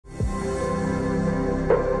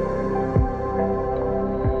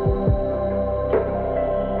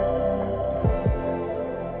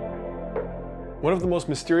One of the most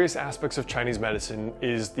mysterious aspects of Chinese medicine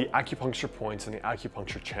is the acupuncture points and the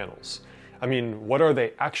acupuncture channels. I mean, what are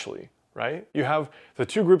they actually, right? You have the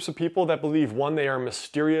two groups of people that believe, one, they are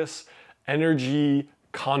mysterious energy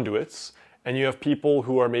conduits, and you have people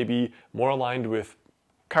who are maybe more aligned with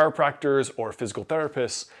chiropractors or physical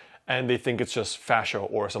therapists, and they think it's just fascia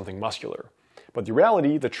or something muscular. But the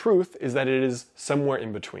reality, the truth, is that it is somewhere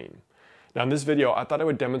in between. Now in this video, I thought I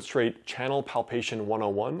would demonstrate Channel Palpation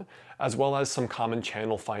 101, as well as some common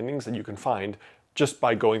channel findings that you can find just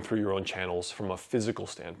by going through your own channels from a physical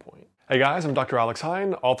standpoint. Hey guys, I'm Dr. Alex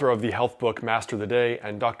Hein, author of the health book Master the Day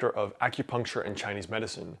and doctor of acupuncture and Chinese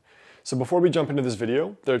medicine. So before we jump into this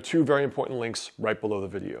video, there are two very important links right below the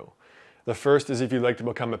video. The first is if you'd like to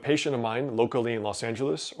become a patient of mine locally in Los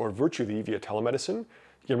Angeles or virtually via telemedicine,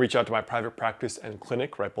 you can reach out to my private practice and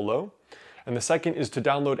clinic right below. And the second is to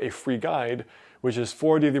download a free guide, which is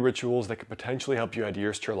 4 daily rituals that could potentially help you add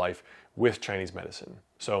years to your life with Chinese medicine.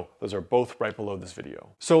 So those are both right below this video.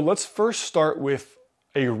 So let's first start with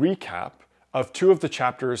a recap of 2 of the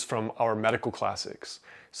chapters from our medical classics.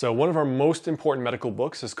 So one of our most important medical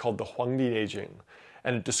books is called the Huangdi Neijing,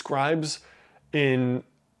 and it describes in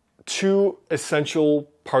 2 essential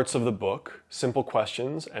parts of the book, simple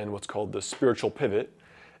questions and what's called the spiritual pivot.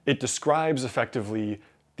 It describes effectively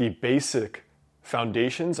the basic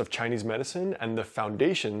foundations of Chinese medicine and the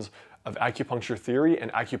foundations of acupuncture theory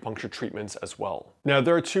and acupuncture treatments as well. Now,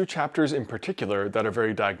 there are 2 chapters in particular that are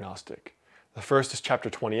very diagnostic. The first is chapter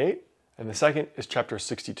 28, and the second is chapter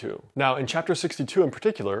 62. Now, in chapter 62 in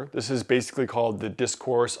particular, this is basically called the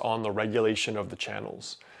Discourse on the Regulation of the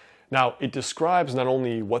Channels. Now, it describes not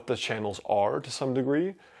only what the channels are to some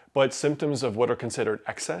degree, but symptoms of what are considered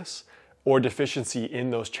excess or deficiency in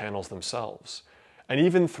those channels themselves. And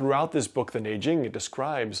even throughout this book, the Neijing, it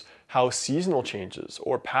describes how seasonal changes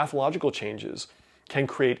or pathological changes can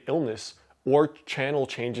create illness or channel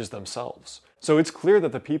changes themselves. So it's clear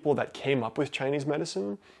that the people that came up with Chinese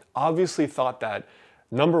medicine obviously thought that,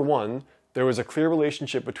 number one, there was a clear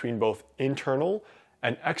relationship between both internal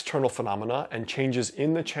and external phenomena and changes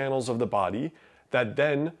in the channels of the body that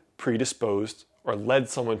then predisposed or led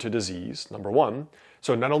someone to disease, number one.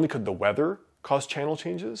 So not only could the weather cause channel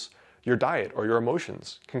changes, your diet or your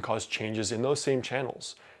emotions can cause changes in those same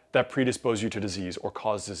channels that predispose you to disease or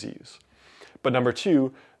cause disease. But number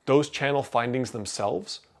 2, those channel findings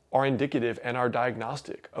themselves are indicative and are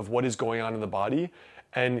diagnostic of what is going on in the body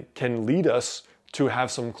and can lead us to have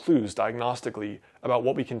some clues diagnostically about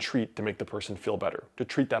what we can treat to make the person feel better, to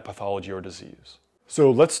treat that pathology or disease. So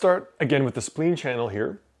let's start again with the spleen channel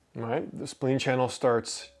here. All right, the spleen channel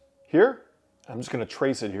starts here. I'm just going to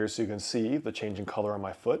trace it here so you can see the change in color on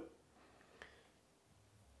my foot.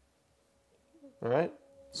 All right,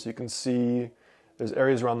 so you can see there's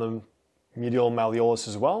areas around the medial malleolus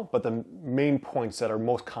as well, but the main points that are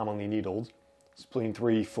most commonly needled, spleen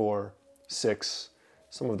 3, 4, 6,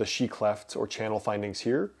 some of the Xi clefts or channel findings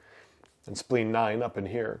here, and spleen 9 up in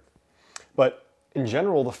here. But in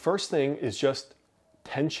general, the first thing is just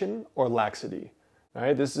tension or laxity. All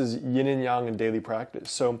right, this is yin and yang in daily practice.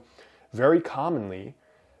 So very commonly,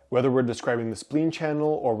 whether we're describing the spleen channel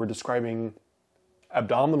or we're describing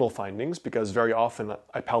abdominal findings, because very often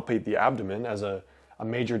I palpate the abdomen as a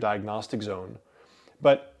major diagnostic zone.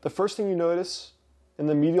 But the first thing you notice in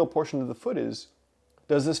the medial portion of the foot is,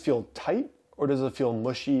 does this feel tight or does it feel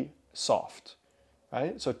mushy, soft?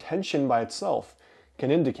 Right? So tension by itself can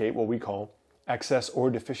indicate what we call excess or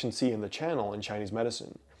deficiency in the channel in Chinese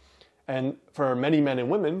medicine. And for many men and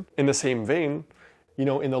women, in the same vein,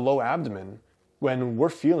 in the low abdomen, when we're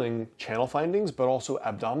feeling channel findings, but also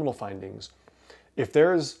abdominal findings, if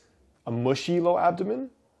there's a mushy low abdomen,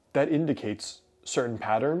 that indicates certain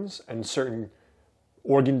patterns and certain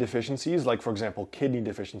organ deficiencies, like for example, kidney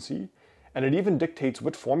deficiency, and it even dictates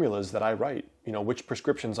what formulas that I write, which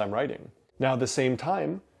prescriptions I'm writing. Now at the same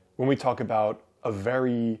time, when we talk about a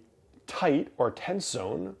very tight or tense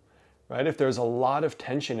zone, right, if there's a lot of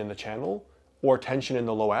tension in the channel or tension in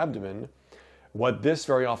the low abdomen, what this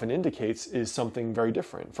very often indicates is something very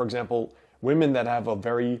different. For example, women that have a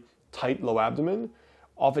very tight low abdomen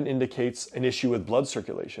often indicates an issue with blood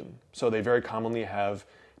circulation. So they very commonly have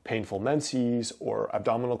painful menses or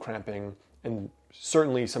abdominal cramping, and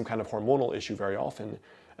certainly some kind of hormonal issue very often.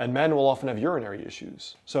 And men will often have urinary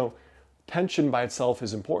issues. So tension by itself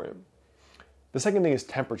is important. The second thing is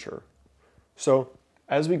temperature. So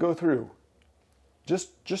as we go through,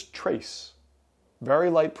 just trace very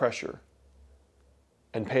light pressure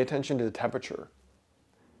and pay attention to the temperature.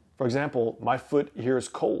 For example, my foot here is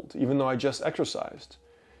cold, even though I just exercised.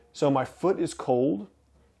 So my foot is cold,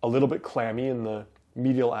 a little bit clammy in the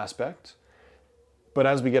medial aspect, but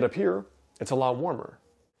as we get up here, it's a lot warmer.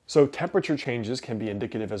 So temperature changes can be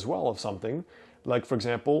indicative as well of something, like for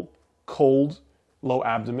example, cold, low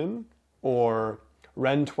abdomen, or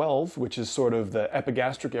REN 12, which is sort of the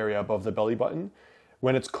epigastric area above the belly button.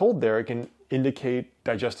 When it's cold there, it can indicate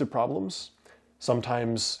digestive problems.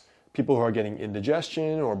 Sometimes people who are getting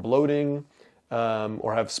indigestion or bloating,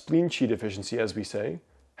 or have spleen qi deficiency, as we say,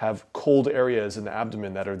 have cold areas in the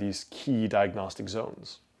abdomen that are these key diagnostic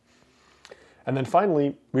zones. And then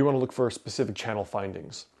finally, we want to look for specific channel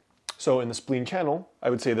findings. So in the spleen channel, I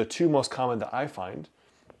would say the two most common that I find,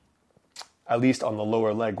 at least on the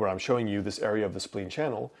lower leg where I'm showing you this area of the spleen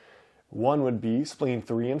channel, one would be spleen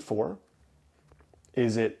 3 and 4.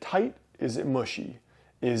 Is it tight? Is it mushy?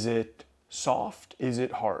 Is it soft? Is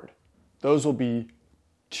it hard? Those will be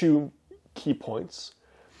two key points.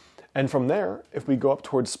 And from there, if we go up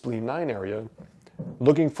towards spleen 9 area,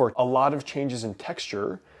 looking for a lot of changes in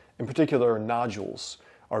texture, in particular nodules,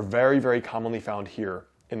 are very, very commonly found here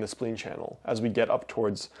in the spleen channel as we get up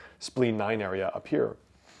towards spleen 9 area up here.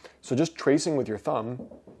 So just tracing with your thumb,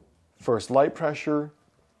 first light pressure,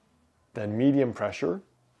 then medium pressure,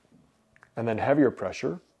 and then heavier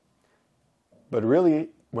pressure. But really,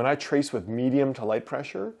 when I trace with medium to light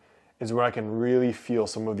pressure, is where I can really feel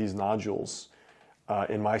some of these nodules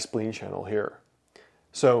in my spleen channel here.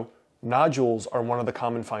 So nodules are one of the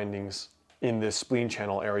common findings in this spleen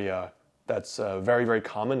channel area that's very, very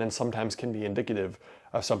common and sometimes can be indicative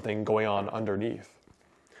of something going on underneath.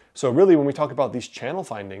 So really, when we talk about these channel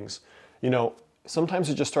findings, sometimes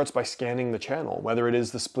it just starts by scanning the channel, whether it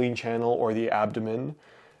is the spleen channel or the abdomen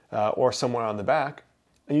or somewhere on the back,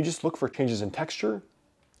 and you just look for changes in texture,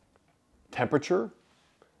 temperature,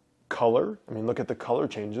 color. I mean, look at the color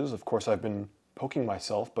changes. Of course, I've been poking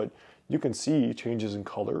myself, but you can see changes in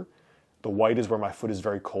color. The white is where my foot is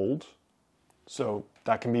very cold, so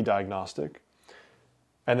that can be diagnostic.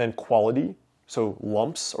 And then quality, so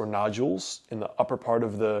lumps or nodules in the upper part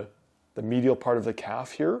of the medial part of the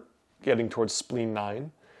calf here, getting towards spleen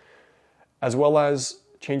 9, as well as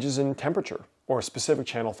changes in temperature or specific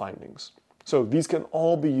channel findings. So these can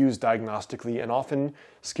all be used diagnostically, and often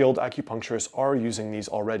skilled acupuncturists are using these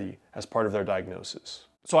already as part of their diagnosis.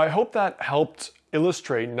 So I hope that helped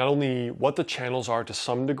illustrate not only what the channels are to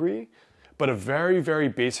some degree, but a very, very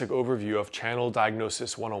basic overview of channel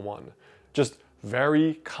diagnosis 101. Just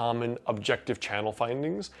very common objective channel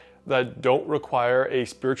findings that don't require a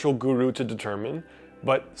spiritual guru to determine,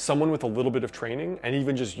 but someone with a little bit of training, and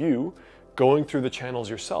even just you, going through the channels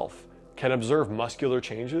yourself, can observe muscular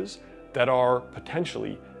changes that are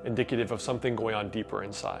potentially indicative of something going on deeper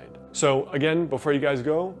inside. So again, before you guys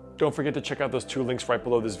go, don't forget to check out those two links right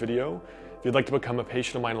below this video. If you'd like to become a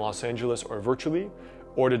patient of mine in Los Angeles or virtually,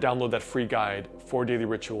 or to download that free guide, 4 daily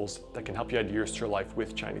rituals that can help you add years to your life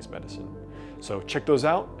with Chinese medicine. So check those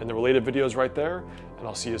out and the related videos right there, and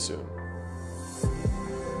I'll see you soon.